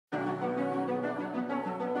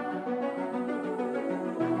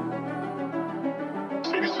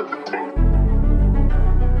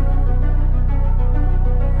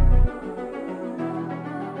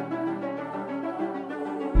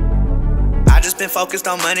Just been focused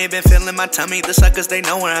on money, been feeling my tummy. The suckers, they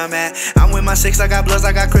know where I'm at. I'm with my six, I got bloods,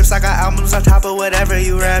 I got crips, I got albums on top of whatever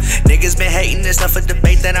you rap. Niggas been hating, it's up for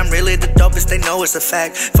debate that I'm really the dopest, they know it's a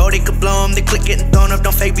fact. 40 could blow them, the click getting thrown up,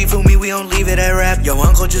 don't fake beef with me, we don't leave it at rap. Yo,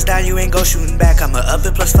 uncle just died, you ain't go shooting back. I'm a up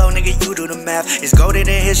it plus 4, nigga, you do the math. It's goated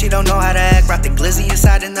in here, she don't know how to act. Rock the glizzy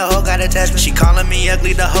inside and the hoe got attachment. She calling me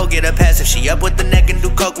ugly, the hoe get a pass. If she up with the neck and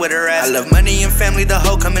do coke with her ass. I love money and family, the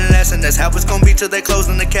hoe coming last. And that's how it's gonna be till they close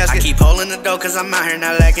in the casket. I keep holding the dough cause I'm out here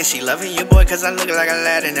not lacking. She loving your boy cause I look like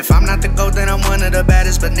Aladdin. If I'm not the GOAT then I'm one of the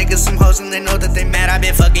baddest. But niggas some hoes and they know that they mad. I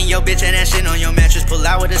been fucking your bitch and that shit on your mattress. Pull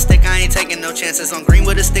out with a stick, I ain't taking no chances. On green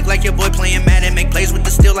with a stick like your boy playing Madden. Make plays with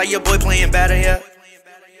the steel like your boy playing batter, yeah.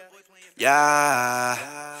 Yeah,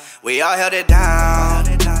 we all held it down.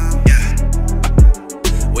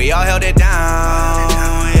 We all held it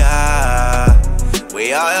down, yeah.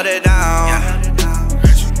 We all held it down.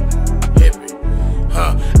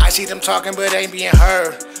 Hippie, I see them talking but ain't being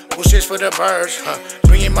heard. Bullshit's for the birds,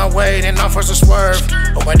 bring it my way, then I'm forced to swerve.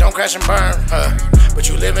 Hope I don't crash and burn, but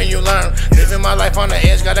you live and you learn. Living my life on the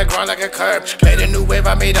edge, gotta grind like a curb. Made a new wave,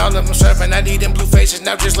 I made all of them surf. And I need them blue faces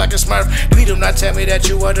now just like a smurf. Please do not tell me that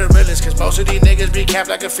you are the realest, cause most of these niggas be capped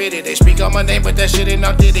like a fitted. They speak on my name, but that shit ain't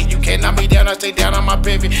authentic. You can't knock me down, I stay down on my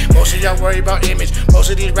pivot. Most of y'all worry about image. Most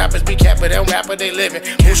of these rappers be capped, but they don't rap, but they living.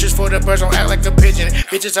 Bullshit's for the birds, don't act like a pigeon.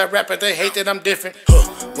 Bitches I rap, but they hate that I'm different.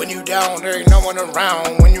 When you down, there ain't no one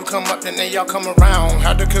around. When you come up, then they all come around.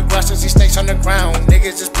 How to cook rice and see snakes on the ground.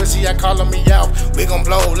 Niggas is pussy, I call me out. We gon'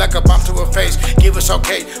 blow like a bomb to her face. Give us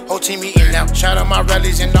okay, whole team eating out. Shout out my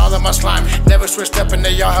rallies and all of my slime. Never switched up and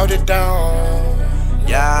they all held it down.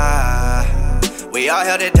 Yeah, we all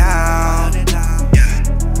held it down.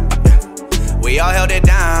 We all held it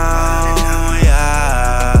down,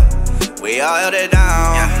 yeah. We all held it down.